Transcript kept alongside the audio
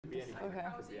anything. Okay.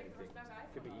 Could be anything.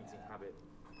 Could be eating habit.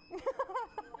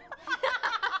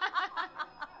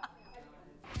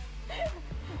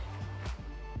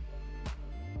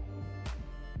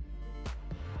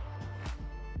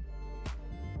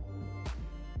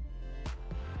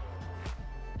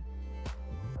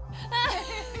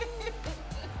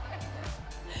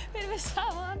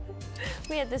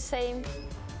 We had the same.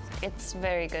 It's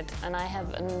very good, and I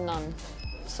have none,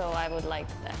 so I would like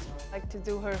that. I like to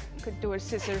could do her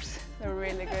scissors. They're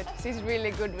really good. She's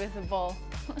really good with the ball.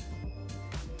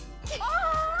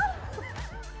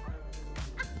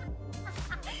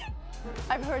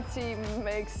 I've heard she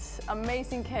makes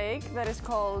amazing cake that is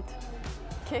called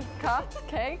Kit Kat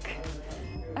cake.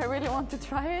 I really want to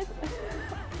try it.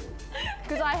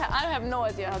 Because I have no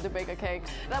idea how to bake a cake.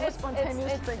 That was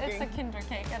spontaneous thinking. It's a Kinder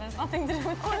cake. It has nothing to do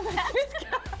with that.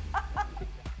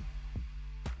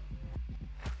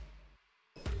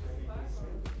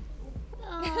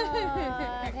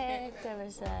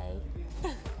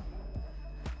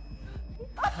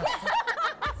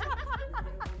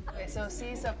 Okay, so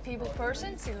she's a people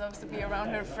person. She loves to be around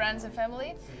her friends and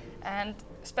family, and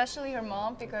especially her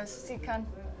mom, because she can't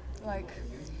like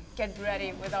get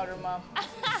ready without her mom.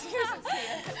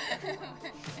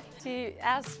 She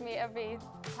asks me every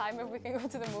time if we can go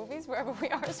to the movies, wherever we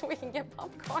are, so we can get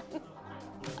popcorn.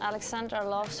 Alexandra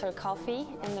loves her coffee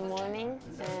in the morning,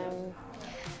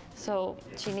 so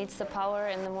she needs the power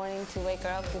in the morning to wake her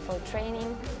up before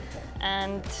training.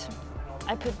 And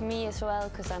I put me as well,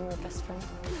 because I'm her best friend.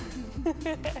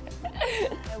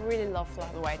 I really love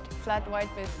flat white. Flat white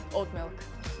with oat milk.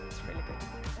 It's really good.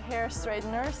 Hair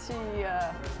straightener, she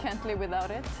can't live without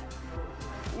it.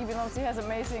 Even though she has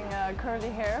amazing curly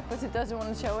hair, but she doesn't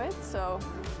want to show it. So,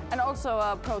 and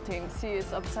also protein. She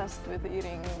is obsessed with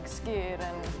eating skyr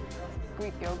and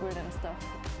Greek yogurt and stuff.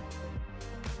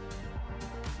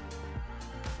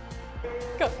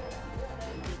 Go.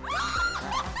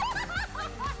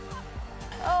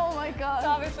 Oh my god. So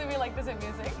obviously we like this in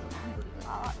music.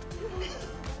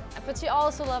 But she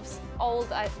also loves old,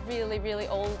 really, really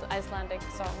old Icelandic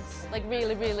songs. Like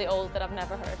really, really old that I've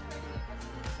never heard.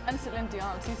 And Celine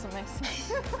Dion, she's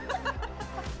amazing.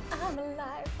 I'm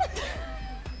alive.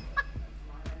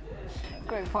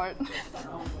 Great part.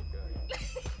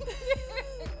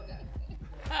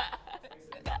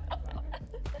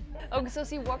 Oh, so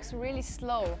she walks really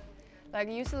slow. Like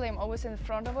usually I'm always in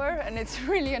front of her, and it's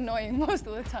really annoying most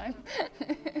of the time.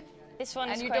 This one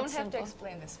is and you quite don't simple. have to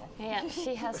explain this one. Yeah,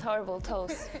 she has horrible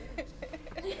toes.